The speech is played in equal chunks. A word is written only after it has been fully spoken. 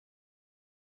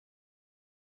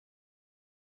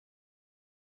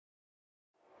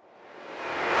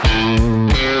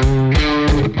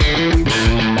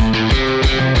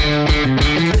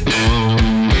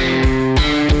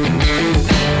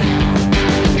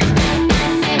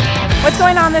What's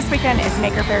going on this weekend is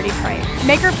Maker Faire Detroit.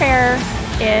 Maker Faire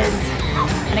is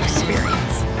an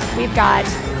experience. We've got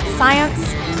science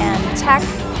and tech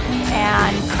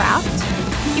and craft,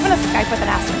 even a Skype with an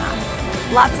astronaut.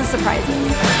 Lots of surprises.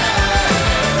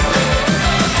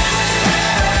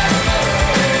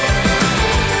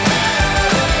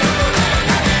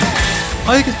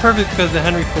 I think it's perfect because the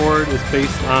Henry Ford is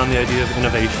based on the idea of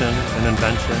innovation and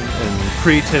invention and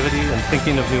creativity and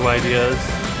thinking of new ideas.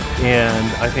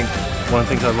 And I think one of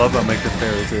the things I love about Maker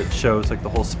Faire is it shows like the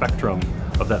whole spectrum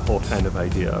of that whole kind of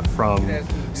idea, from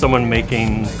someone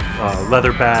making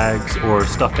leather bags or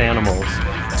stuffed animals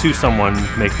to someone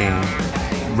making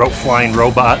flying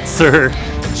robots or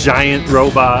giant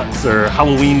robots or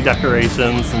Halloween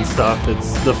decorations and stuff.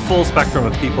 It's the full spectrum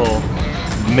of people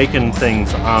making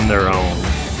things on their own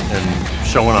and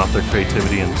showing off their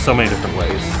creativity in so many different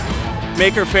ways.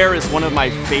 Maker Faire is one of my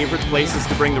favorite places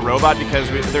to bring the robot because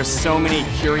there's so many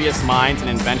curious minds and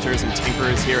inventors and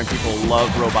tinkerers here, and people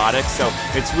love robotics. So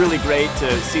it's really great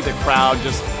to see the crowd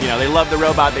just, they love the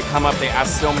robot. They come up, they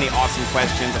ask so many awesome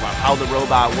questions about how the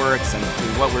robot works and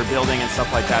what we're building and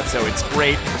stuff like that. So it's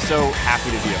great. We're so happy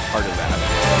to be a part of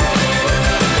that.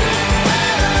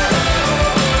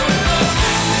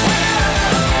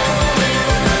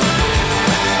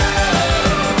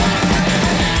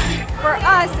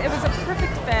 It was a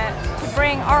perfect fit to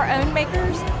bring our own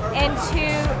makers into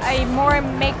a more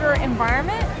maker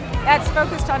environment that's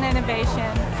focused on innovation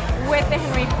with the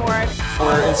Henry Ford.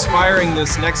 We're inspiring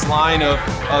this next line of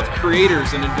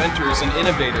creators and inventors and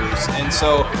innovators, and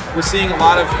so we're seeing a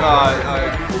lot of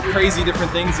crazy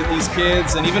different things that these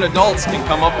kids and even adults can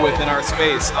come up with in our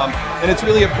space, and it's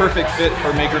really a perfect fit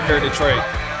for Maker Faire Detroit.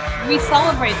 We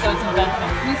celebrate those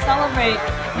inventions. We celebrate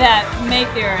that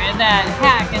maker and that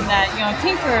hack and that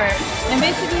tinkerer, and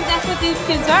basically that's what these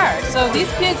kids are. So these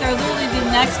kids are literally the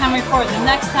next Henry Ford, the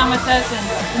next Thomas Edison,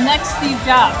 the next Steve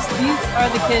Jobs. These are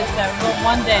the kids that will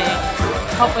one day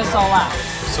help us all out.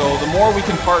 So the more we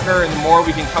can partner and the more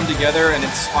we can come together and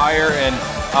inspire and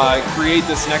create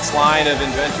this next line of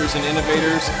inventors and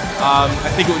innovators, I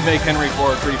think it would make Henry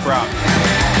Ford pretty proud.